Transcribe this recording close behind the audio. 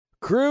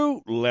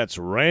Crew, let's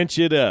ranch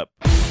it up.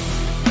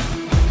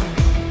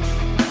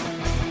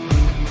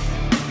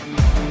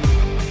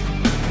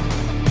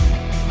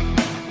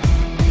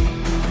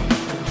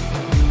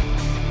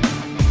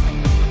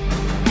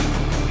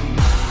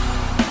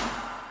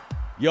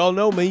 Y'all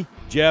know me,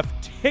 Jeff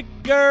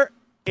Tigger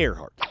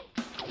Earhart.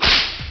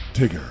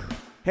 Tigger.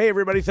 Hey,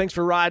 everybody. Thanks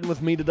for riding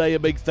with me today. A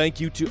big thank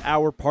you to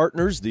our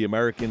partners, the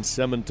American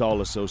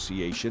Simmental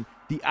Association,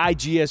 the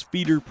IGS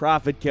Feeder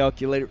Profit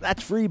Calculator.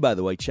 That's free, by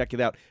the way. Check it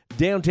out.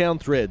 Downtown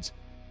Threads.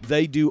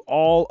 They do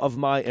all of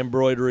my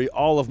embroidery,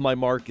 all of my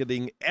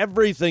marketing,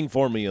 everything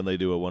for me, and they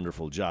do a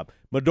wonderful job.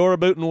 Medora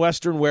Boot and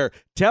Western Wear.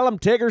 Tell them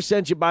Tigger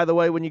sent you, by the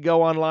way, when you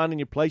go online and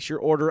you place your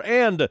order.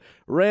 And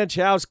Ranch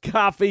House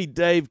Coffee.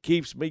 Dave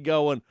keeps me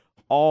going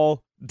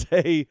all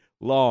day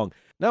long.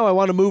 Now I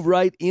want to move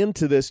right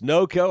into this.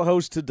 No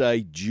co-host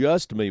today,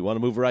 just me. Want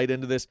to move right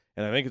into this,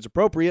 and I think it's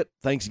appropriate.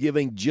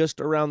 Thanksgiving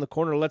just around the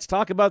corner. Let's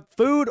talk about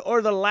food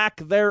or the lack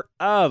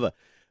thereof.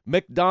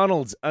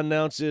 McDonald's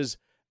announces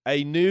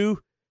a new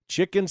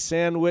chicken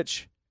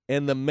sandwich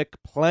and the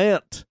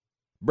McPlant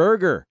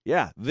burger.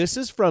 Yeah, this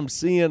is from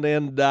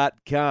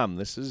CNN.com.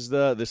 This is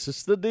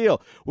the deal.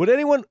 Would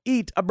anyone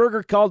eat a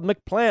burger called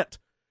McPlant?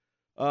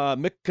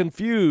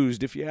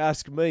 McConfused, if you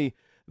ask me.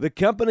 The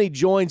company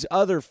joins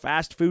other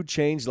fast food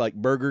chains like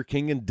Burger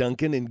King and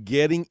Dunkin' in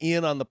getting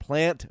in on the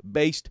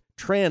plant-based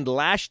trend.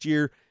 Last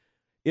year,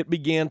 it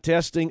began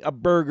testing a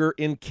burger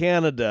in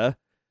Canada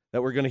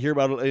that we're going to hear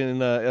about in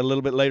a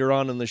little bit later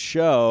on in the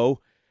show,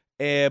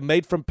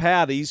 made from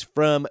patties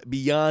from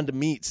Beyond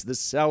Meats, the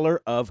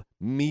seller of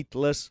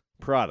meatless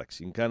products.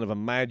 You can kind of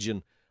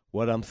imagine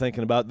what I'm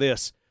thinking about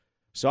this.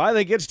 So I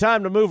think it's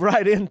time to move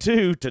right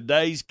into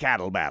today's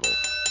cattle battle.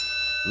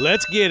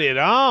 Let's get it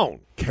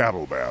on.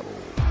 Cattle battle.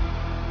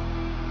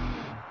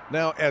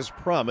 Now, as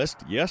promised,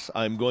 yes,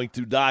 I'm going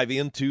to dive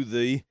into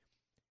the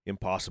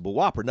Impossible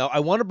Whopper. Now,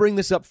 I want to bring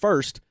this up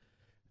first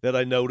that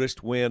I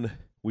noticed when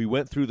we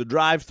went through the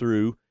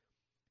drive-thru,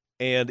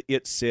 and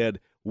it said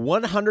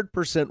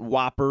 100%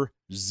 Whopper,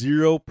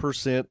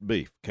 0%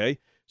 beef, okay?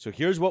 So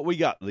here's what we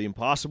got, the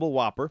Impossible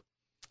Whopper,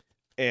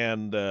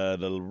 and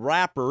the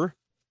wrapper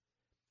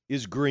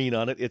is green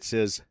on it. It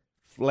says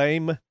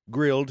flame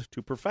grilled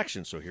to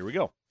perfection. So here we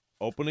go,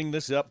 opening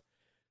this up.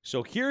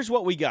 So here's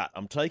what we got.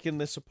 I'm taking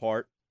this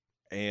apart.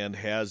 And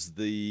has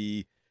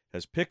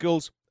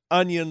pickles,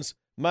 onions,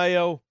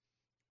 mayo,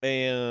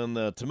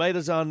 and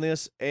tomatoes on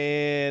this.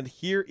 And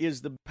here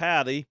is the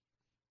patty.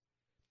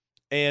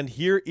 And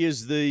here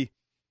is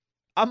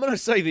I'm going to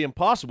say the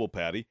Impossible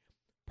patty,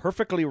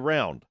 perfectly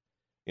round.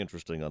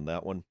 Interesting on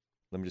that one.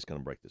 Let me just kind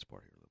of break this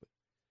part here a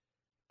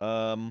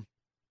little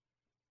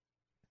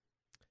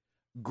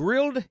bit.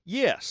 Grilled,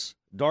 yes.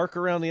 Dark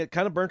around the,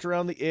 kind of burnt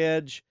around the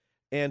edge.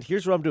 And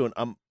here's what I'm doing.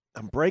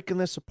 I'm breaking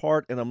this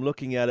apart and I'm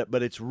looking at it,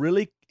 but it's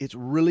really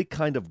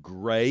kind of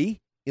gray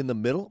in the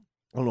middle.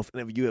 I don't know if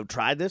any of you have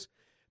tried this,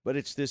 but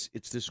it's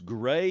this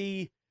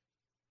gray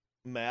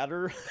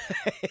matter.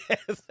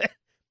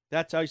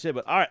 That's how you say it.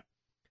 But all right,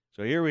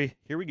 so here we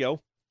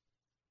go,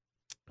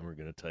 and we're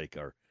gonna take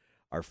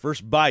our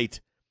first bite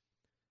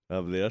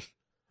of this.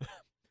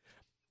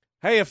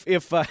 Hey, if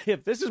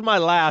this is my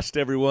last,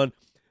 everyone,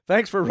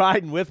 thanks for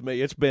riding with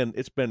me. It's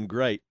been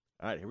great.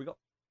 All right, here we go,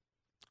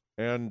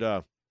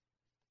 and.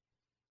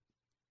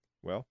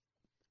 Well,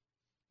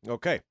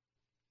 okay.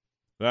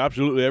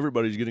 Absolutely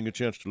everybody's getting a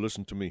chance to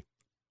listen to me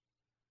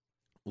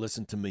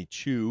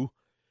chew.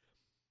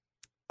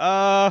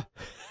 I'm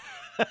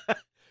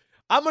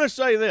going to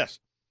say this.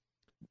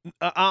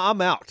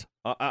 I'm out.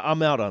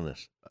 I'm out on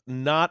this.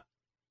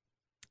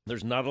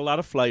 There's not a lot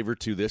of flavor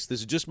to this. This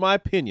is just my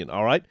opinion,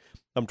 all right?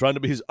 I'm trying to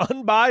be as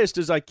unbiased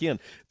as I can.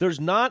 There's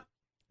not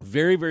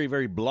very, very,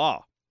 very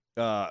blah.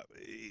 Here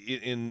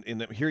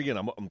again,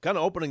 I'm kind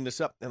of opening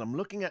this up, and I'm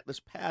looking at this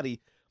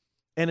patty,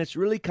 and it's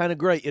really kind of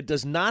great. It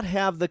does not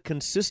have the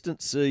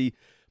consistency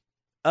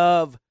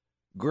of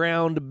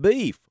ground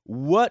beef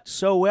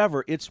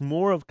whatsoever. It's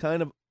more of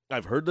kind of,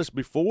 I've heard this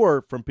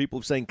before from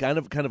people saying kind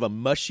of a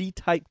mushy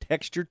type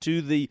texture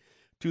to the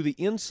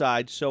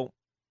inside. So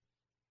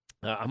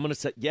I'm going to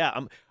say, yeah,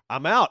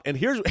 I'm out. And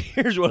here's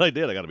what I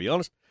did. I got to be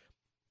honest.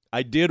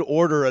 I did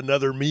order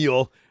another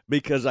meal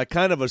because I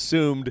kind of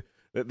assumed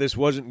that this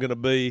wasn't going to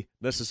be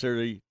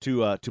necessary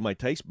to my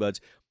taste buds.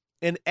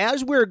 And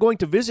as we're going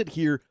to visit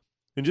here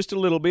in just a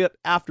little bit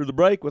after the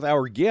break with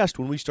our guest,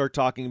 when we start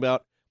talking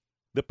about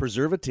the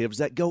preservatives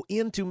that go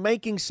into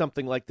making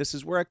something like this,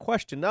 is where I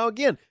question. Now,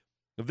 again,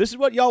 if this is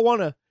what y'all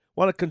want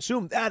to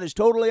consume, that is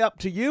totally up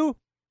to you.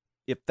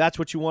 If that's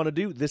what you want to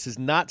do, this is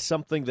not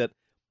something that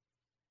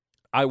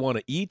I want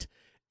to eat.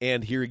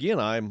 And here again,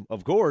 I'm,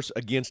 of course,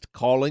 against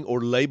calling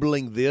or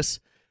labeling this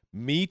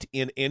meat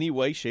in any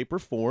way, shape, or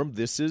form.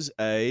 This is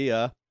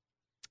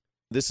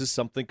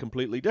something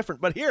completely different.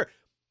 But here,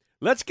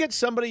 let's get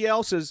somebody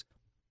else's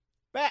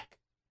back.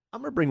 I'm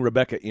going to bring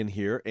Rebecca in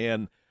here,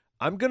 and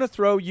I'm going to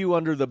throw you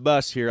under the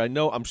bus here. I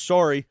know, I'm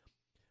sorry.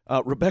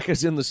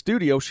 Rebecca's in the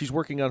studio. She's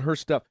working on her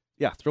stuff.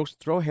 Yeah,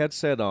 throw a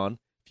headset on,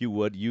 if you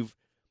would. You've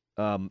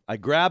I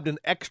grabbed an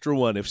extra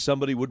one if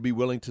somebody would be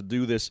willing to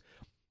do this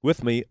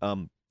with me.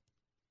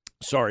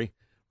 Sorry,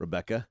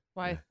 Rebecca.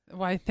 Why,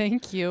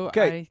 thank you,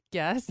 Okay. I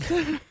guess.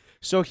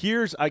 So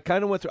I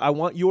kind of went through. I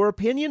want your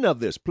opinion of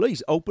this.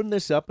 Please open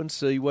this up and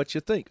see what you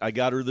think. I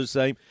got her the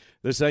same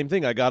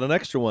thing. I got an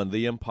extra one,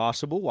 the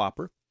Impossible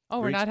Whopper. Oh,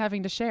 we're not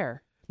having to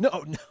share.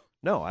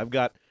 No. I've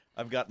got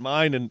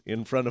mine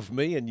in front of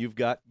me, and you've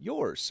got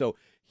yours. So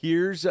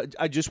here's.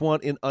 I just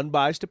want an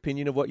unbiased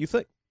opinion of what you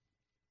think.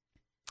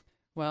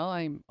 Well,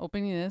 I'm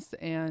opening this,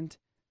 and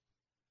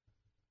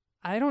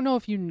I don't know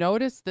if you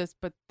noticed this,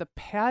 but the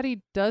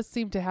patty does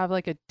seem to have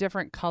like a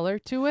different color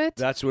to it.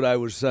 That's what I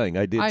was saying.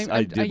 I did.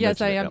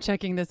 Yes, I am yeah.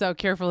 checking this out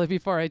carefully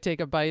before I take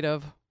a bite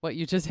of what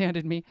you just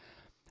handed me.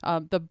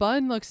 The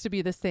bun looks to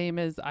be the same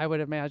as I would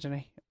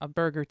imagine a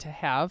burger to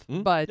have,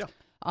 but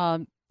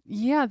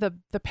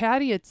the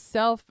patty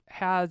itself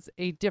has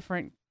a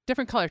different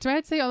color. So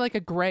I'd say like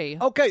a gray.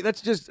 Okay,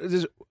 that's just.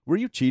 Were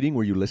you cheating?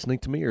 Were you listening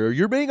to me, or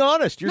you're being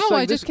honest? You're no,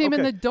 saying I just came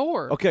in the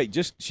door. Okay,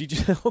 she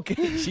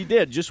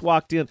did. Just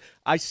walked in.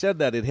 I said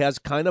that it has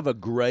kind of a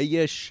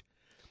grayish.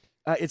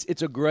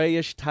 It's a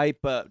grayish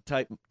type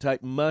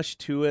mush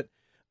to it.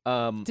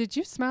 Did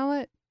you smell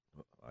it?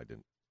 I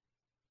didn't.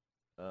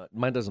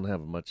 Mine doesn't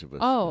have much of a.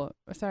 Oh,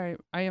 sorry.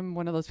 I am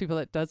one of those people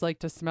that does like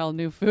to smell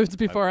new foods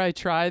before I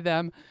try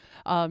them.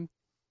 I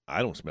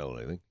don't smell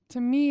anything.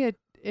 To me,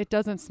 it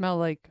doesn't smell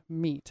like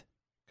meat.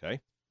 Okay.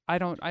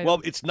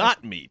 Well, it's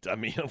not meat. I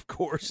mean, of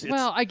course.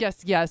 Well, I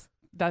guess yes.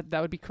 That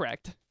would be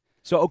correct.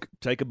 So, okay,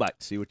 take a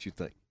bite. See what you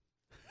think.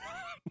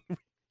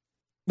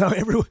 Now,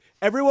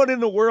 everyone in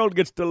the world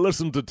gets to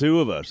listen to two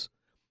of us.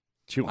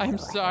 I'm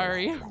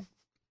sorry.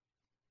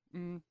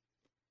 Mm-mm.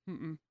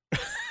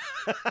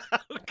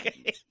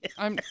 Okay.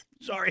 I'm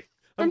sorry.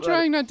 I'm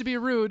trying not to be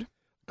rude.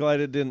 Glad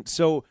it didn't.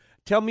 So,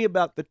 tell me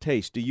about the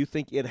taste. Do you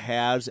think it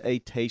has a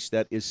taste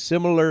that is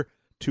similar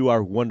to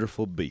our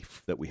wonderful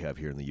beef that we have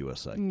here in the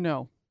USA?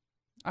 No,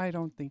 I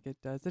don't think it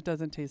does. It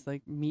doesn't taste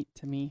like meat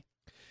to me.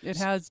 It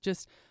has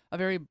just a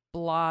very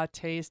blah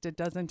taste. It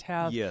doesn't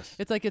have. Yes.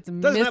 It's like it's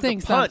doesn't missing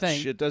have the punch.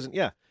 something. It doesn't.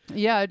 Yeah.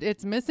 Yeah,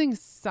 it's missing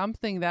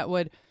something that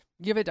would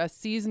give it a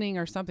seasoning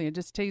or something. It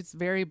just tastes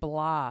very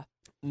blah.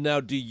 Now,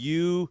 do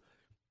you?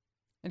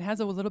 It has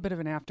a little bit of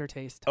an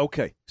aftertaste.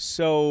 Okay,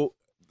 so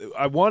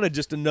I wanted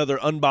just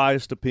another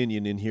unbiased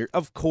opinion in here.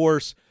 Of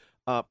course,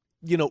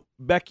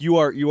 Beck, you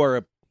are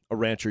a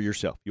rancher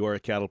yourself. You are a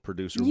cattle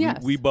producer.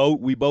 Yes. We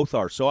both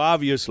are. So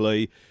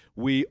obviously,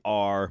 we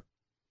are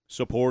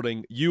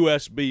supporting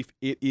U.S. beef.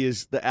 It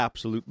is the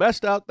absolute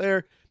best out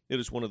there. It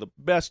is one of the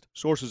best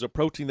sources of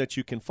protein that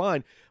you can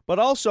find. But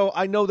also,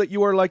 I know that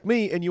you are like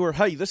me, and you are,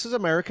 hey, this is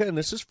America, and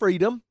this is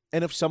freedom.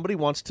 And if somebody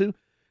wants to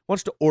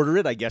order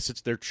it, I guess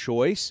it's their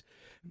choice.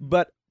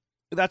 But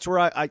that's where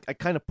I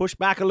kind of push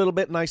back a little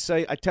bit, and I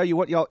say, I tell you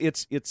what, y'all,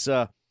 it's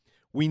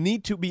we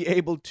need to be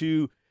able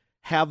to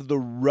have the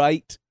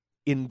right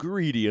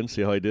ingredients,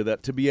 see how I did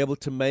that, to be able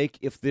to make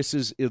if this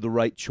is the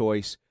right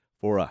choice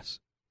for us.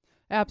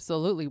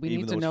 Absolutely. We Even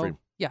need to though it's know. free.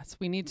 Yes,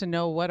 we need to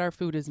know what our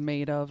food is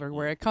made of or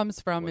where it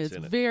comes from. What's Is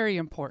in it. very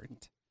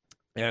important.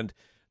 And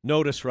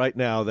notice right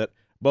now that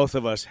both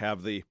of us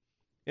have the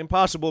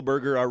Impossible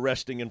Burger are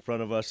resting in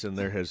front of us, and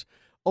there has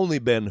only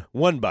been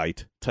one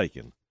bite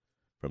taken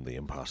from the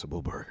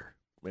Impossible Burger.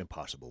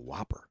 Impossible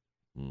Whopper.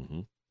 Mm-hmm.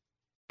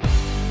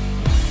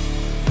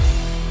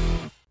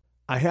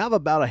 I have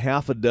about a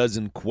half a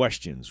dozen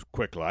questions,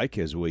 quick like,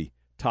 as we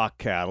talk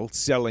cattle,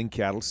 selling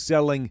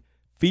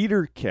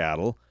feeder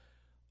cattle.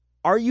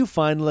 Are you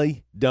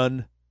finally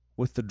done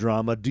with the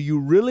drama? Do you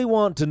really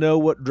want to know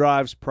what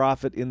drives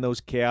profit in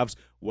those calves?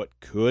 What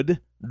could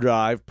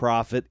drive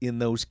profit in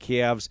those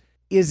calves?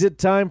 Is it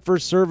time for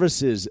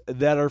services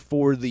that are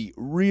for the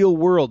real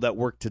world that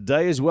work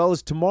today as well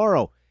as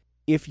tomorrow?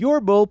 If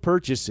your bull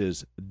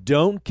purchases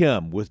don't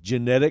come with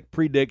genetic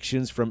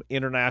predictions from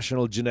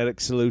International Genetic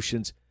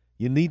Solutions,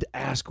 you need to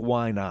ask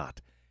why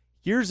not.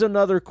 Here's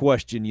another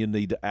question you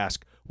need to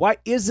ask. Why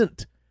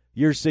isn't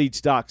your seed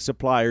stock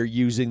supplier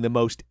using the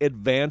most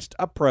advanced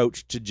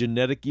approach to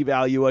genetic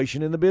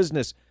evaluation in the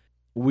business?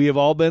 We have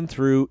all been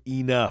through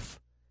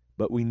enough,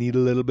 but we need a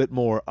little bit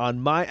more.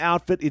 On my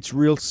outfit, it's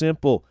real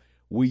simple.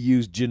 We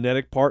use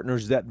genetic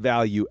partners that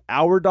value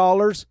our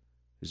dollars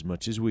as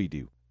much as we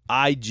do.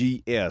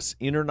 IGS,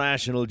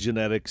 International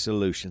Genetic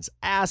Solutions.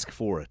 Ask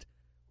for it.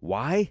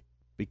 Why?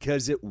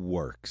 Because it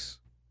works.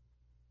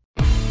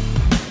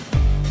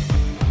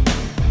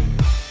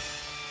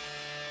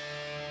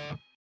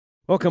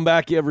 Welcome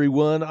back,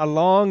 everyone.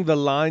 Along the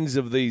lines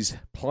of these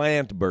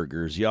plant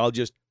burgers, y'all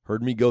just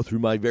heard me go through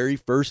my very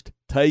first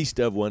taste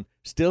of one,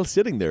 still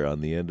sitting there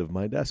on the end of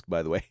my desk,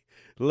 by the way.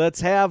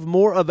 Let's have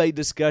more of a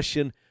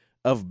discussion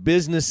of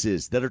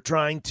businesses that are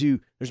trying to,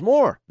 there's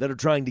more that are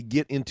trying to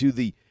get into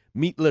the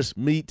meatless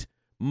meat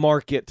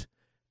market,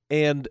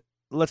 and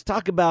let's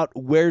talk about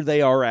where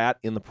they are at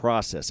in the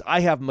process. I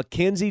have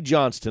Mackenzie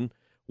Johnston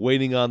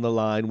waiting on the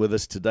line with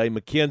us today.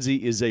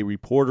 Mackenzie is a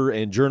reporter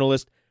and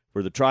journalist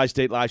for the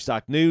Tri-State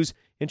Livestock News,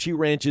 and she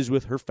ranches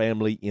with her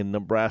family in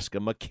Nebraska.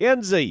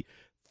 Mackenzie,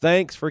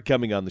 thanks for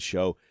coming on the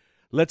show.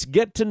 let's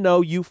get to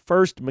know you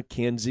first,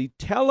 Mackenzie.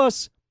 Tell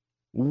us,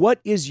 what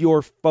is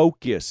your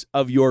focus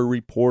of your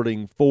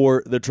reporting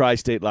for the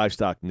Tri-State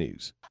Livestock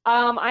News?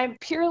 I'm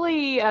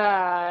purely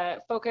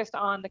focused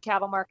on the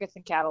cattle markets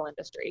and cattle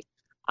industry.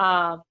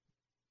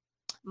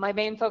 My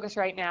main focus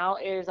right now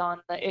is on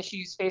the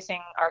issues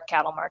facing our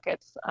cattle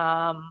markets,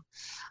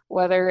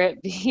 whether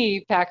it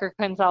be packer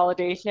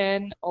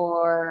consolidation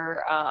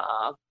or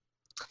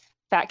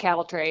fat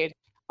cattle trade,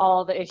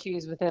 all the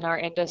issues within our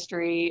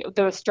industry,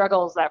 those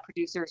struggles that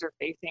producers are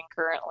facing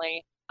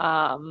currently,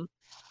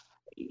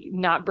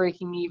 not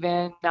breaking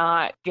even,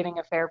 not getting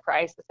a fair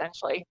price,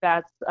 essentially.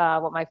 That's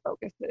what my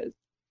focus is.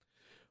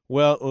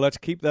 Well, let's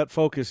keep that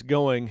focus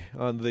going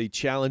on the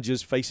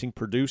challenges facing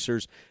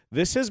producers.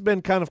 This has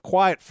been kind of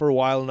quiet for a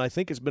while, and I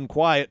think it's been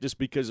quiet just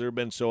because there have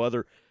been so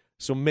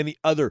many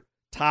other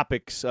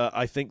topics,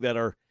 I think, that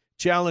are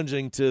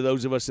challenging to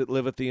those of us that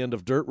live at the end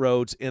of dirt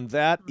roads, and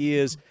that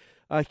is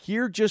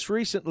here just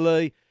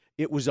recently.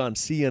 It was on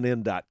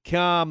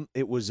CNN.com.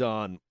 It was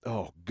on,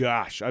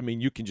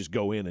 you can just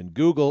go in and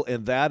Google,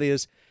 and that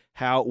is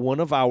how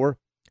one of our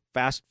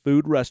fast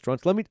food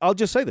restaurants, I'll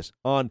just say this,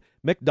 on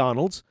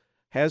McDonald's,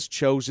 has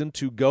chosen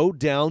to go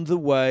down the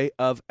way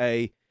of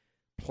a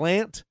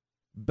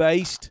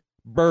plant-based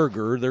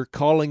burger. They're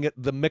calling it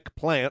the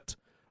McPlant.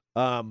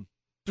 I'm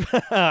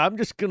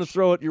just going to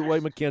throw it your way,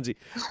 Mackenzie.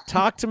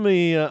 Talk to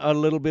me a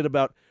little bit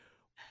about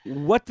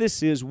what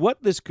this is,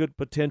 what this could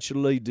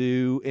potentially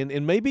do,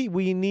 and maybe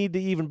we need to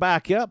even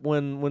back up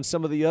when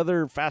some of the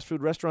other fast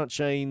food restaurant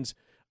chains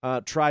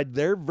tried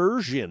their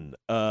version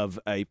of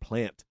a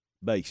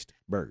plant-based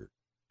burger.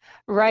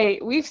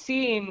 Right. We've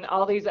seen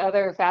all these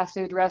other fast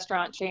food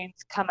restaurant chains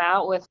come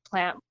out with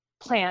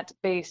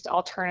plant-based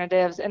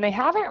alternatives, and they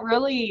haven't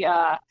really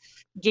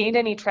gained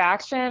any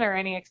traction or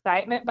any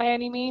excitement by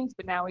any means.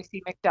 But now we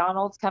see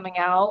McDonald's coming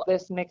out with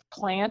this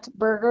McPlant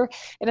burger,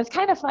 and it's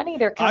kind of funny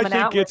they're coming out.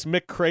 I think it's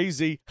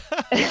McCrazy.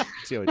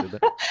 See how I did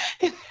that?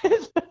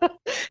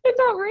 It's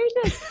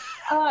outrageous.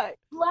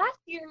 Last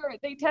year,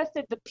 they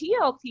tested the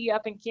PLT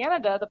up in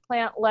Canada, the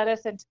plant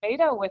lettuce and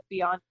tomato with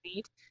Beyond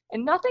Meat,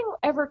 and nothing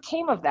ever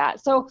came of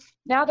that. So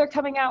now they're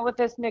coming out with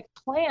this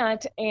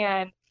McPlant,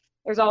 and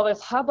there's all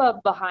this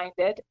hubbub behind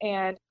it.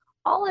 And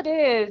all it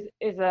is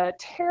a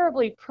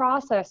terribly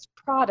processed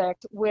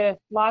product with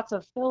lots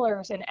of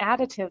fillers and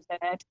additives in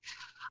it.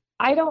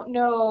 I don't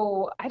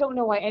know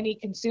why any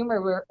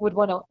consumer would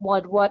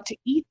want to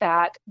eat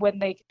that when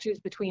they could choose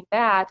between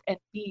that and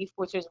beef,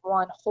 which is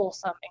one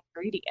wholesome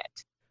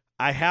ingredient.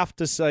 I have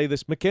to say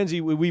this,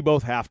 Mackenzie, we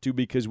both have to,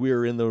 because we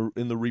are in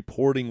the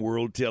reporting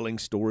world telling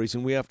stories,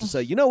 and we have to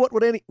say, you know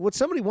what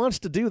somebody wants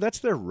to do, that's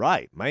their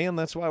right, man.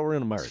 That's why we're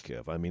in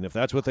America. I mean, if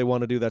that's what they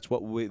want to do, that's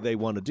what they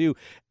want to do.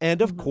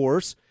 And of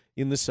course,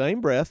 in the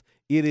same breath,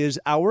 it is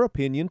our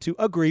opinion to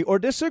agree or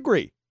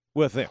disagree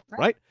with them,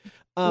 right?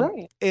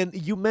 Right. And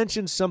you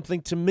mentioned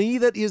something to me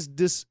that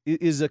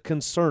is a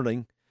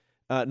concerning,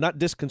 not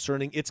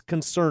disconcerting, it's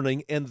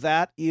concerning, and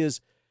that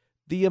is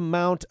the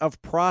amount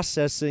of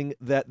processing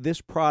that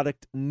this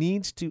product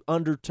needs to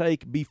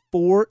undertake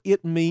before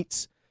it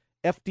meets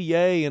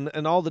FDA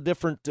and all the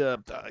different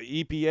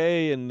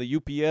EPA and the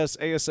UPS,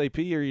 ASAP,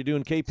 or you're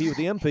doing KP with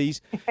the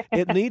MPs.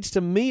 It needs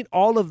to meet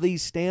all of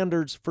these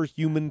standards for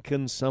human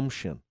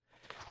consumption.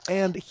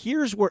 And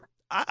here's where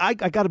I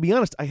got to be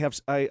honest.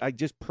 I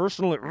just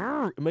personally,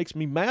 it makes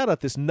me mad at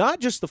this. Not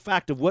just the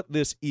fact of what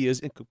this is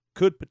and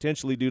could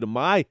potentially do to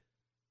my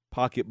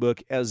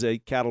pocketbook as a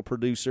cattle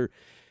producer,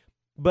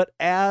 but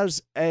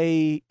as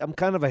I'm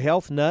kind of a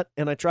health nut,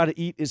 and I try to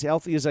eat as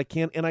healthy as I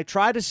can, and I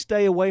try to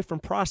stay away from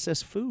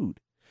processed food.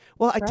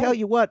 Well, I tell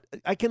you what,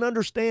 I can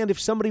understand if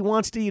somebody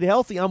wants to eat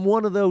healthy. I'm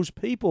one of those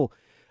people.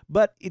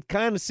 But it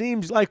kind of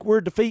seems like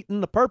we're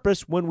defeating the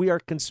purpose when we are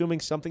consuming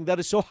something that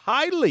is so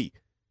highly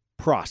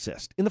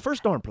processed in the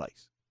first darn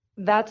place.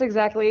 That's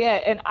exactly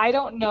it. And I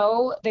don't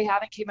know, they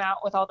haven't came out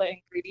with all the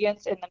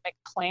ingredients in the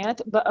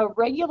McPlant, but a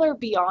regular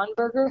Beyond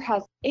Burger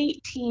has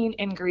 18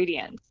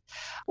 ingredients,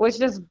 which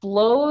just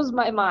blows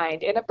my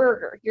mind. In a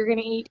burger, you're going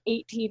to eat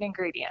 18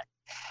 ingredients.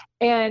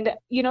 And,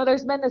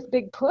 there's been this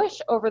big push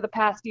over the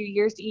past few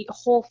years to eat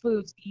whole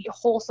foods, to eat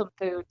wholesome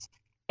foods.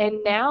 And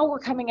now we're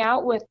coming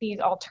out with these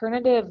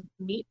alternative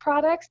meat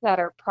products that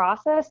are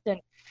processed, and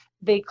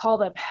they call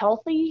them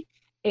healthy.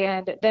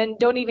 And then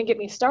don't even get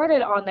me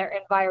started on their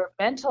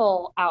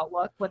environmental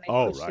outlook when they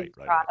push these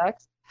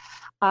products.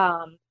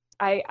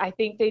 I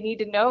think they need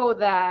to know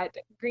that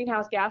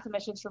greenhouse gas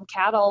emissions from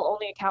cattle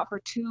only account for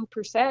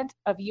 2%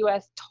 of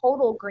U.S.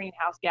 total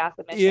greenhouse gas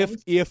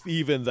emissions. If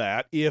even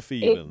that.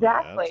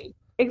 Exactly.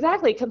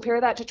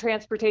 Compare that to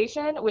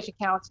transportation, which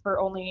accounts for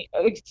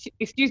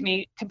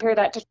compare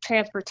that to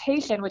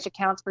transportation, which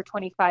accounts for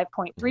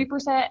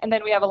 25.3%. And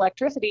then we have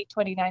electricity,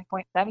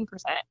 29.7%.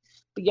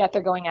 But yet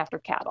they're going after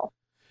cattle.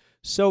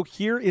 So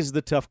here is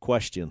the tough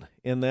question,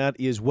 and that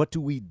is, what do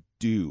we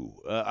do?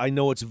 I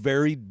know it's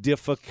very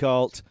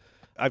difficult.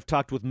 I've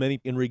talked with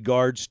many in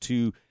regards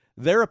to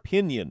their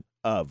opinion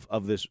of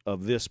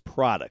this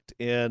product,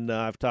 and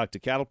I've talked to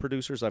cattle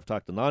producers, I've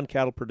talked to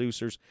non-cattle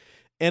producers,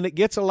 and it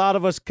gets a lot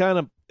of us kind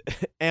of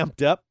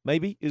amped up,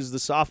 maybe is the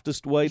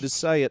softest way to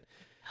say it.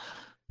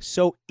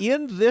 So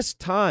in this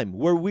time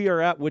where we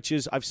are at, which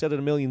is, I've said it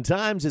a million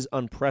times, is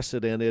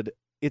unprecedented,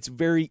 it's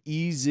very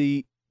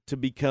easy to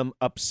become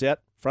upset,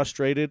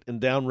 frustrated,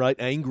 and downright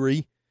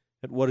angry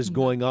at what is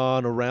going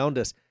on around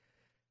us.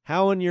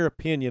 How, in your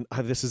opinion,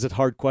 this is a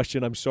hard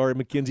question, I'm sorry,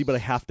 Mackenzie, but I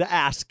have to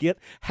ask it.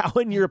 How,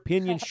 in your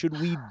opinion, should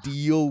we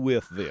deal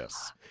with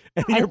this?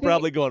 And you're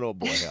probably going, oh,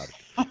 boy,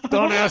 howdy.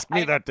 Don't ask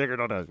me that, Tigger.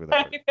 Don't ask me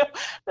that.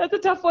 That's a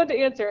tough one to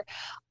answer.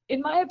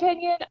 In my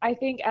opinion, I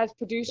think as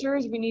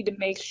producers, we need to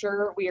make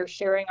sure we are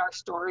sharing our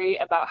story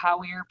about how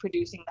we are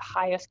producing the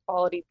highest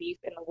quality beef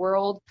in the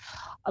world,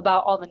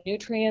 about all the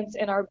nutrients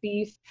in our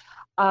beef.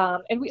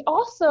 And we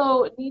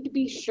also need to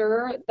be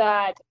sure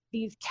that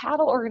these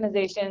cattle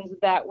organizations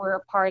that we're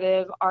a part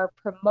of are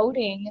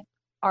promoting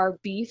our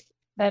beef.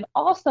 Then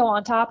also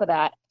on top of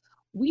that,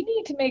 we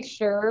need to make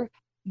sure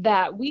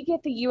that we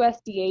get the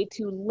USDA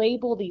to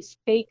label these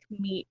fake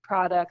meat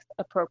products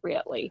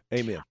appropriately.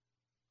 Amen.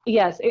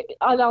 Yes,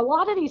 on a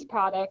lot of these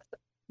products,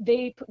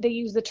 they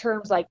use the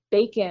terms like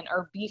bacon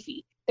or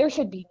beefy. There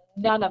should be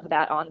none of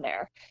that on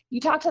there. You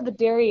talk to the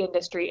dairy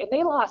industry, and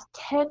they lost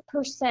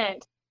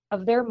 10%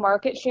 of their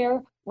market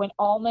share when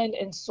almond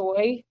and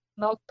soy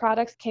milk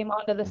products came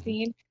onto the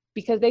scene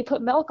because they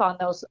put milk on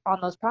those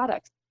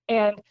products.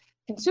 And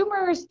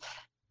consumers,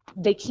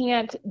 they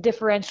can't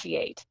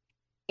differentiate.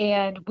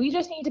 And we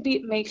just need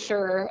to make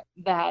sure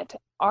that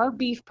our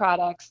beef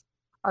products,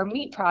 our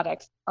meat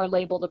products, are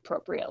labeled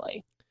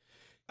appropriately.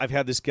 I've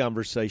had this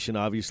conversation.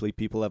 Obviously,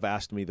 people have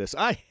asked me this.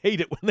 I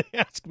hate it when they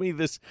ask me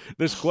this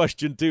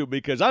question, too,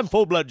 because I'm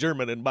full-blood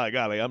German, and by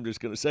golly, I'm just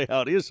going to say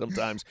how it is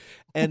sometimes.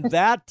 And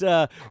that,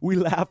 we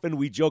laugh and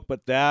we joke,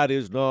 but that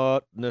is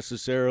not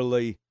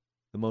necessarily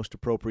the most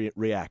appropriate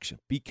reaction.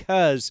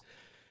 Because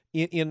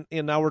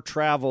in our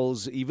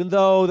travels, even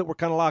though that we're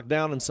kind of locked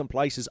down in some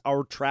places,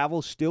 our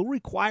travels still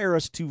require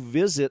us to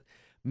visit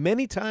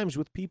many times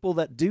with people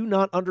that do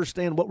not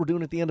understand what we're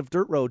doing at the end of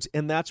dirt roads.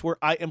 And that's where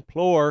I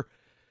implore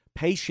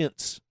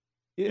patience,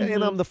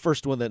 and I'm the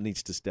first one that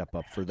needs to step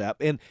up for that.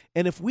 And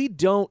if we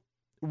don't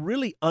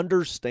really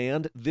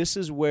understand, this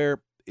is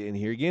where, and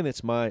here again,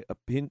 it's my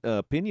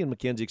opinion,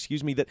 Mackenzie,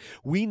 excuse me, that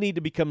we need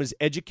to become as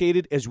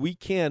educated as we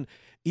can,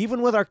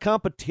 even with our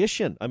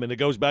competition. I mean, it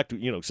goes back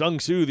to, Sun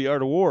Tzu, The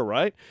Art of War,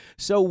 right?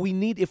 So we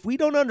need, if we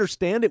don't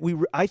understand it,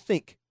 I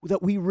think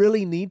that we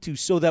really need to,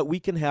 so that we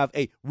can have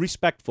a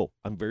respectful,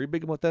 I'm very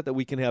big about that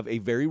we can have a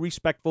very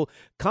respectful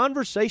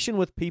conversation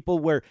with people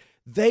where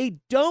they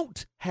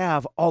don't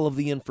have all of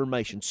the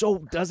information. So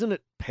doesn't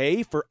it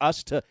pay for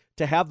us to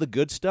have the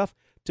good stuff,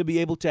 to be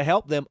able to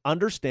help them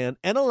understand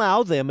and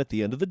allow them at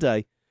the end of the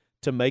day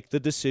to make the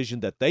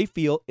decision that they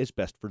feel is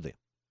best for them?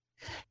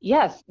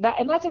 Yes,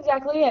 that's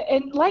exactly it.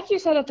 And like you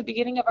said at the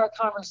beginning of our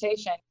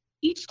conversation,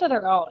 each to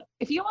their own.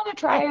 If you want to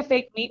try a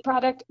fake meat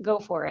product, go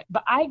for it.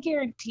 But I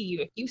guarantee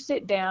you, if you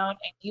sit down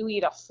and you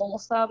eat a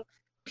wholesome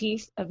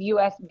piece of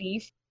U.S.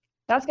 beef,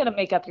 that's going to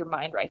make up your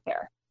mind right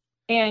there.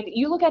 And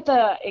you look at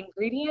the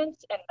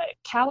ingredients and the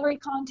calorie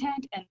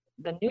content and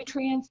the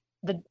nutrients,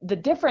 the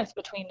difference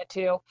between the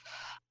two,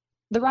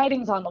 the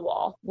writing's on the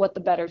wall, what the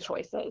better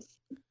choice is.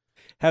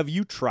 Have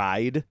you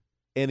tried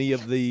any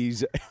of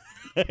these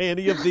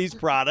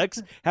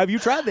products? Have you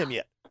tried them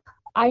yet?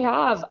 I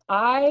have.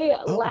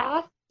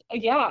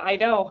 Yeah, I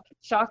know.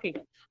 Shocking.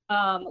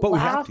 But we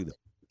have to, though.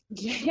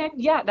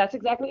 Yeah, that's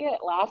exactly it.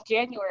 Last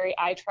January,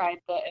 I tried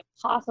the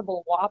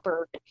Impossible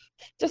Whopper.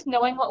 Just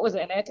knowing what was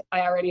in it,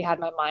 I already had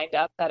my mind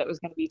up that it was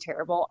going to be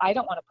terrible. I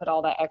don't want to put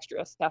all that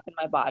extra stuff in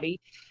my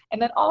body.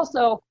 And then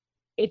also,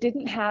 it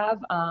didn't have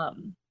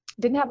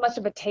much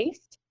of a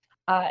taste.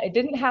 It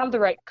didn't have the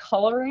right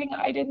coloring,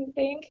 I didn't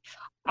think.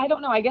 I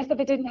don't know. I guess if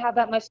it didn't have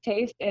that much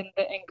taste in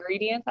the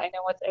ingredients, I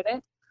know what's in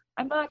it.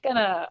 I'm not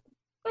gonna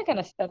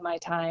spend my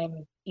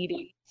time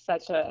eating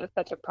such a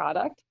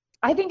product.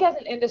 I think as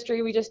an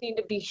industry, we just need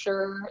to be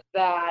sure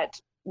that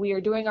we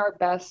are doing our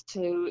best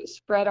to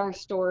spread our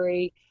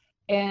story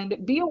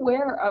and be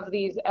aware of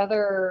these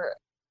other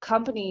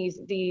companies,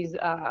 these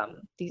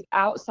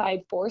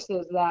outside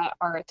forces that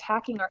are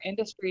attacking our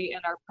industry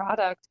and our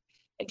product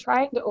and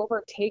trying to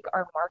overtake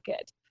our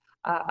market.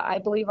 I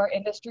believe our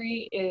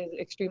industry is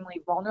extremely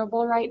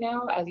vulnerable right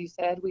now. As you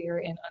said, we are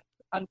in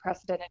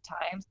unprecedented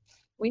times.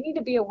 We need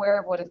to be aware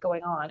of what is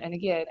going on. And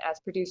again, as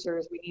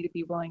producers, we need to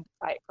be willing to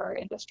fight for our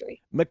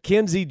industry.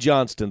 Mackenzie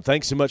Johnston,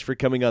 thanks so much for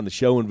coming on the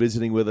show and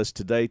visiting with us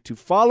today. To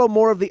follow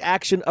more of the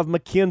action of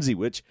Mackenzie,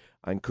 which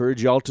I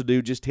encourage y'all to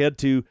do, just head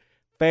to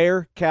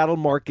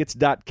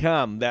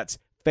faircattlemarkets.com. That's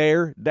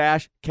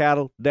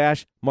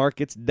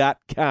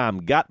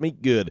fair-cattle-markets.com. Got me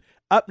good.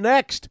 Up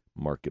next,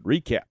 market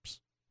recaps.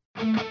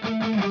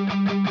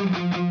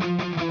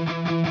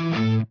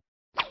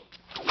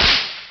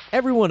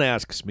 Everyone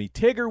asks me,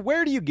 Tigger,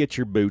 where do you get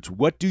your boots?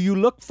 What do you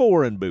look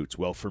for in boots?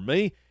 Well, for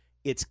me,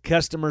 it's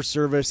customer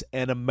service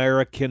and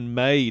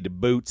American-made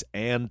boots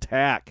and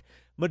tack.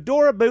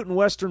 Medora Boot and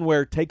Western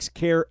Wear takes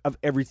care of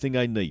everything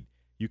I need.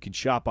 You can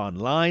shop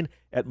online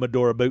at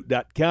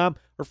medoraboot.com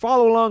or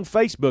follow along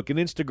Facebook and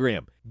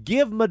Instagram.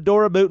 Give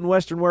Medora Boot and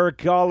Western Wear a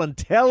call and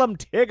tell them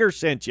Tigger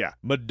sent you.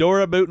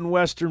 Medora Boot and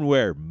Western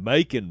Wear,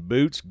 making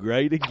boots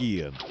great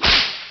again.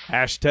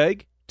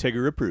 Hashtag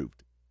Tigger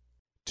approved.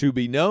 To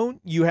be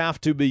known, you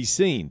have to be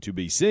seen. To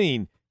be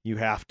seen, you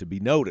have to be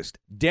noticed.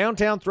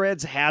 Downtown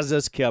Threads has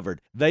us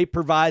covered. They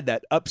provide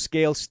that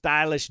upscale,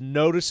 stylish,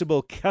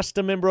 noticeable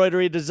custom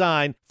embroidery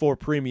design for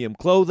premium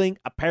clothing,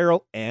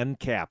 apparel, and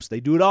caps.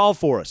 They do it all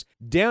for us.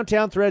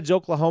 Downtown Threads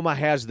Oklahoma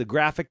has the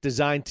graphic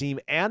design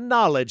team and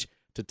knowledge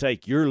to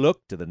take your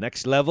look to the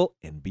next level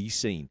and be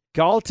seen.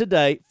 Call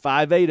today,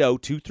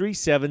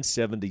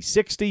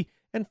 580-237-7060,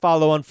 and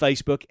follow on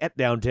Facebook at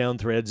Downtown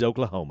Threads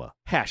Oklahoma.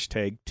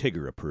 Hashtag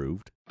Tigger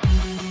approved.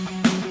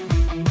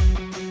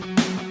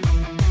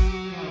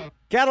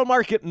 Cattle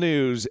market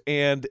news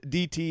and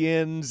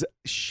DTN's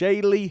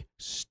Shaylee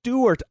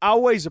Stewart.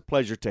 Always a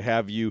pleasure to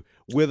have you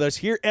with us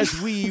here as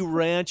we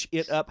ranch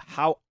it up.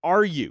 How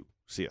are you,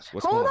 sis?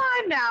 Hold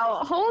on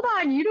now. Hold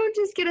on. You don't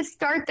just get to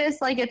start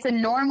this like it's a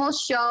normal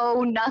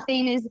show.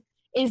 Nothing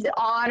is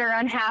odd or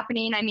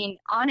unhappening. I mean,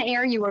 on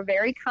air, you were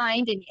very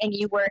kind and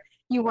you were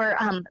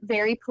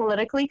very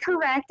politically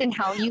correct in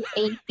how you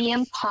ate the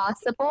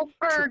Impossible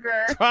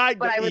Burger.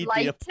 But I would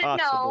like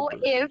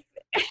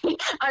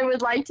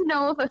to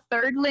know if a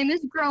third limb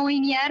is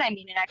growing yet. I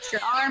mean, an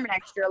extra arm, an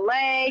extra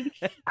leg.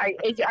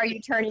 Are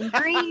you turning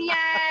green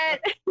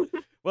yet?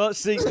 Well,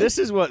 see, this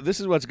is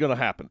what's going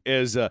to happen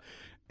is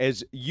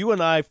as you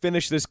and I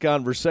finish this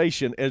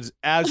conversation,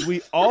 as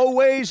we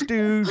always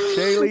do,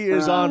 Shaylee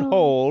is on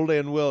hold,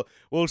 and we'll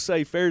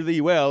say fare thee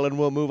well, and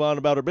we'll move on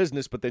about our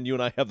business. But then you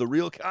and I have the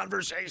real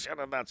conversation,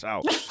 and that's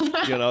how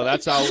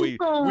we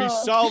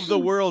solve the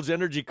world's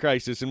energy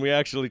crisis, and we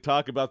actually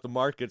talk about the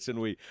markets,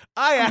 and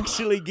I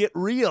actually get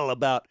real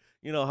about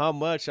how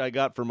much I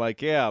got for my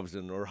calves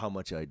or how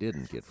much I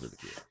didn't get for the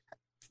calves.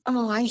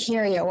 Oh, I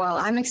hear you. Well,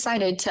 I'm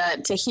excited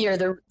to hear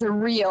the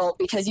real,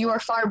 because you are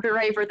far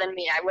braver than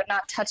me. I would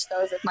not touch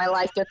those if my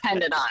life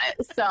depended on it.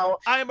 So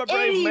I am a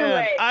brave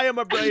man. I am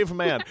a brave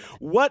man.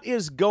 What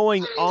is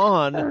going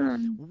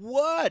on?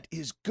 What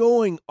is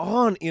going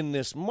on in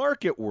this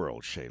market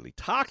world, Shaylee?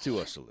 Talk to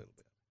us a little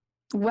bit.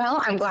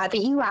 Well, I'm glad that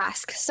you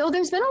asked. So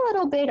there's been a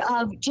little bit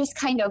of just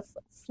kind of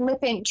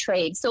flippant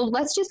trade. So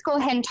let's just go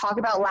ahead and talk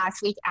about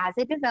last week as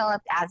it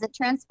developed, as it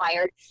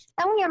transpired.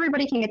 That way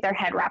everybody can get their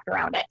head wrapped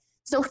around it.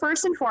 So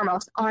first and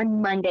foremost,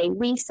 on Monday,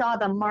 we saw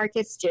the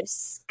markets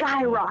just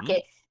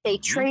skyrocket. They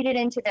traded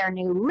into their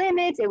new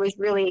limits. It was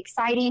really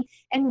exciting.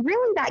 And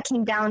really that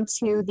came down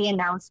to the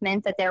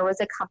announcement that there was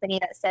a company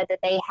that said that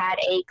they had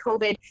a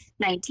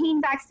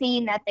COVID-19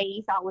 vaccine that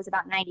they thought was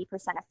about 90%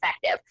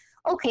 effective.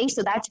 Okay,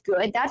 so that's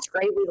good. That's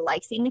great. We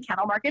like seeing the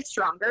cattle market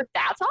stronger.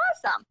 That's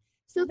awesome.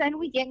 So then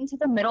we get into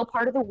the middle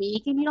part of the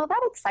week and,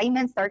 that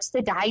excitement starts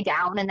to die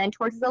down. And then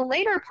towards the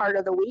later part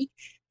of the week,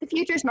 the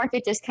futures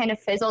market just kind of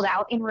fizzled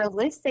out. And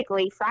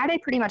realistically, Friday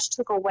pretty much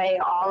took away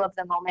all of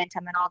the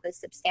momentum and all the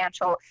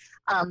substantial,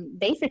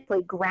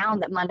 basically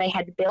ground that Monday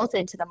had built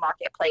into the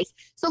marketplace.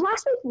 So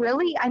last week,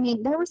 really,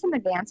 there were some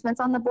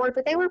advancements on the board,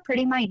 but they were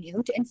pretty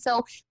minute. And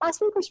so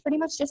last week was pretty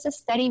much just a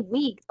steady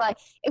week. But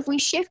if we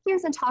shift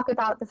gears and talk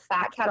about the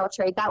fat cattle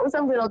trade, that was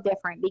a little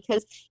different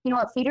because,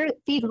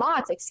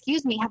 feedlots,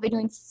 have been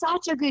doing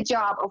such a good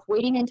job of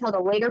waiting until the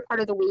later part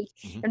of the week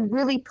and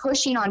really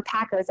pushing on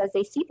packers as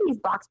they see these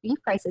box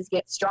beef prices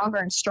get stronger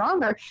and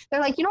stronger. They're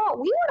like, you know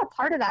what? We want a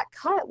part of that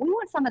cut. We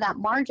want some of that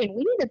margin. We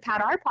need to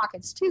pad our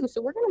pockets too.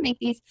 So we're going to make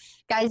these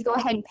guys go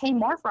ahead and pay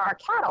more for our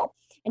cattle.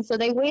 And so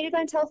they waited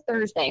until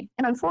Thursday.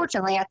 And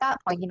unfortunately, at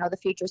that point, the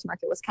futures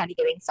market was kind of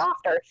getting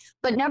softer.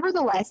 But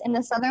nevertheless, in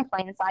the Southern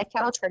Plains, live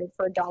cattle traded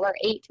for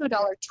 $1.08 to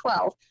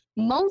 $1.12.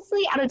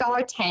 Mostly at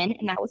 $1.10,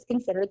 and that was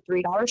considered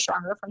 $3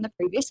 stronger from the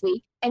previous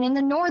week. And in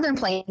the Northern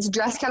Plains,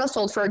 dress cattle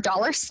sold for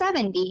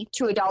 $1.70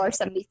 to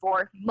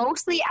 $1.74,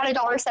 mostly at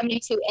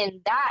 $1.72, and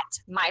that,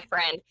 my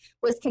friend,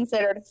 was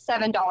considered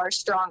 $7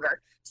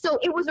 stronger. So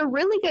it was a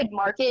really good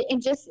market,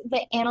 and just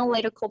the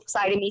analytical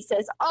side of me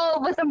says,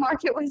 but the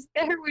market was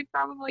there. We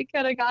probably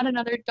could have got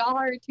another $1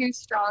 or $2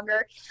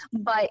 stronger,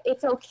 but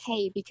it's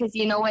okay because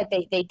you know what?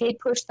 They did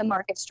push the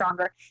market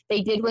stronger.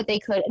 They did what they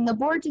could, and the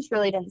board just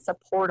really didn't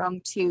support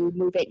them to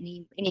move it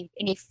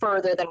any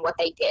further than what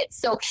they did.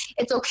 So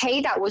it's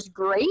okay. That was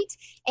great.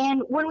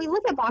 And when we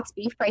look at box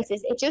beef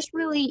prices, it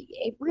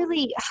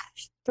really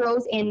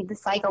throws in the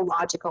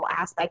psychological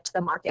aspect to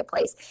the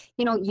marketplace.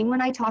 You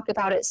and I talk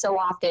about it so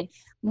often.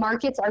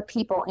 Markets are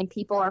people, and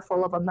people are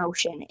full of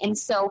emotion. And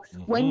so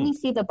when we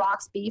see the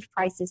box beef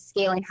prices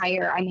scaling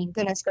higher,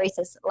 goodness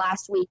gracious,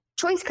 last week,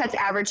 choice cuts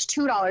averaged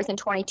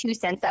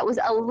 $2.22. That was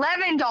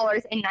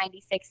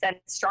 $11.96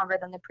 stronger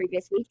than the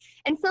previous week.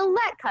 And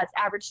select cuts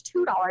averaged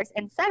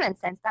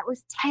 $2.07. That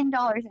was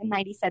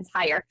 $10.90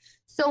 higher.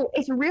 So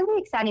it's really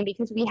exciting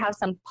because we have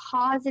some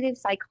positive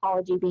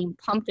psychology being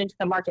pumped into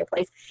the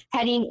marketplace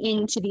heading heading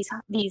into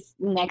these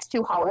next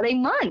 2 holiday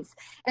months.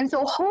 And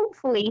so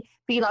hopefully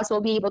feedlots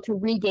will be able to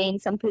regain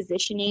some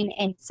positioning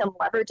and some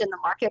leverage in the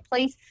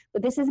marketplace.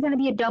 But this is going to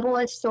be a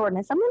double-edged sword,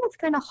 and something that's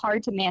kind of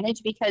hard to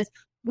manage, because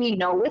we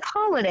know with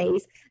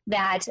holidays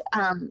that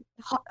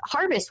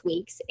harvest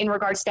weeks, in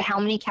regards to how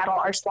many cattle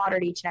are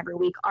slaughtered each and every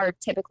week, are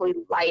typically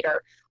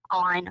lighter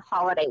on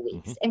holiday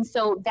weeks. And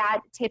so that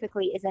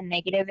typically is a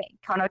negative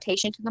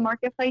connotation to the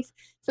marketplace.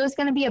 So it's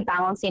going to be a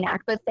balancing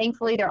act, but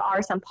thankfully there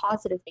are some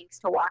positive things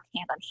to walk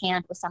hand in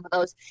hand with some of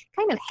those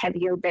kind of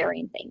heavier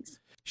bearing things.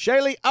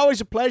 Shaylee,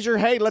 always a pleasure.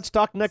 Hey, let's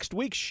talk next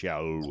week,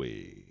 shall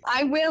we?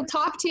 I will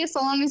talk to you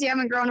so long as you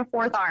haven't grown a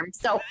 4th arm.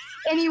 So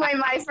anyway,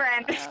 my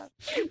friend,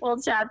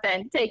 we'll chat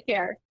then. Take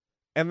care.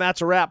 And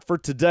that's a wrap for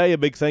today. A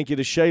big thank you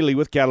to Shaylee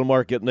with Cattle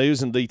Market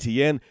News and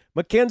DTN.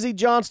 Mackenzie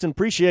Johnston,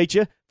 appreciate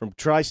you, from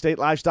Tri-State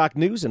Livestock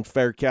News and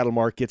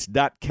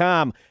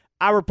FairCattleMarkets.com.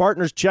 Our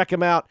partners, check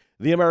them out: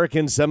 the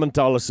American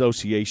Simmental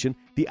Association,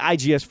 the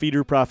IGS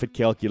Feeder Profit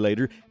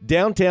Calculator,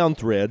 Downtown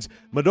Threads,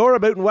 Medora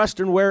Boot and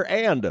Western Wear,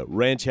 and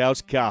Ranch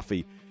House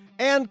Coffee.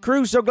 And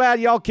crew, so glad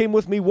y'all came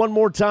with me one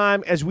more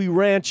time as we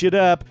ranch it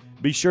up.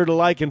 Be sure to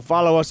like and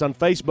follow us on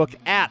Facebook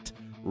at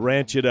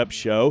Ranch It Up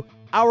Show.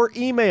 Our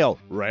email,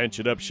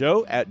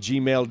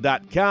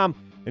 ranchitupshow@gmail.com,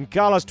 and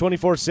call us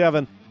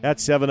 24/7 at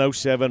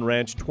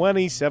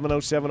 707-RANCH-20,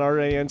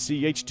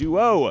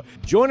 707-RANCH-20.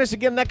 Join us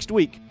again next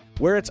week,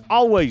 where it's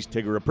always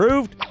Tigger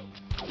approved.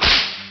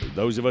 For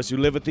those of us who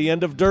live at the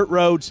end of dirt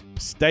roads,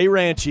 stay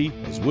ranchy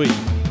as we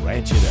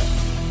ranch it up.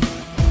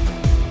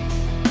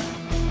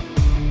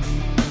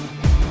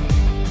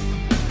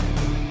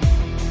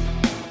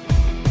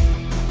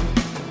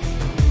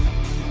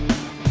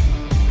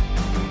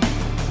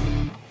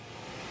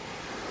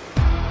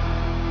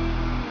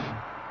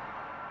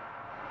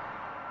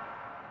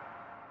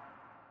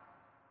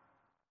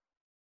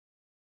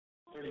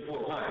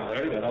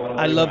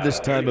 I love this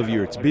time of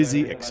year. It's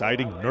busy,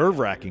 exciting,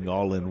 nerve-wracking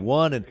all in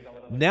one. And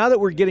now that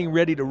we're getting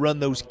ready to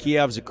run those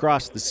calves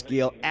across the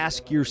scale,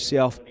 ask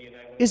yourself,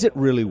 is it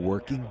really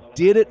working?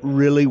 Did it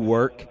really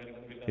work?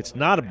 It's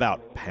not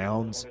about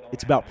pounds.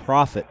 It's about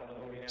profit.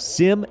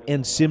 Sim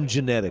and Sim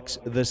Genetics,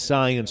 the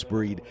science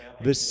breed.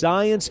 The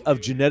science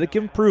of genetic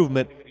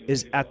improvement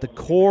is at the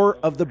core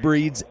of the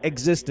breed's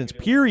existence,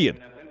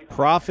 period.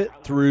 Profit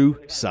through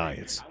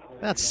science.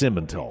 That's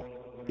Simmental.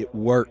 It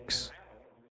works.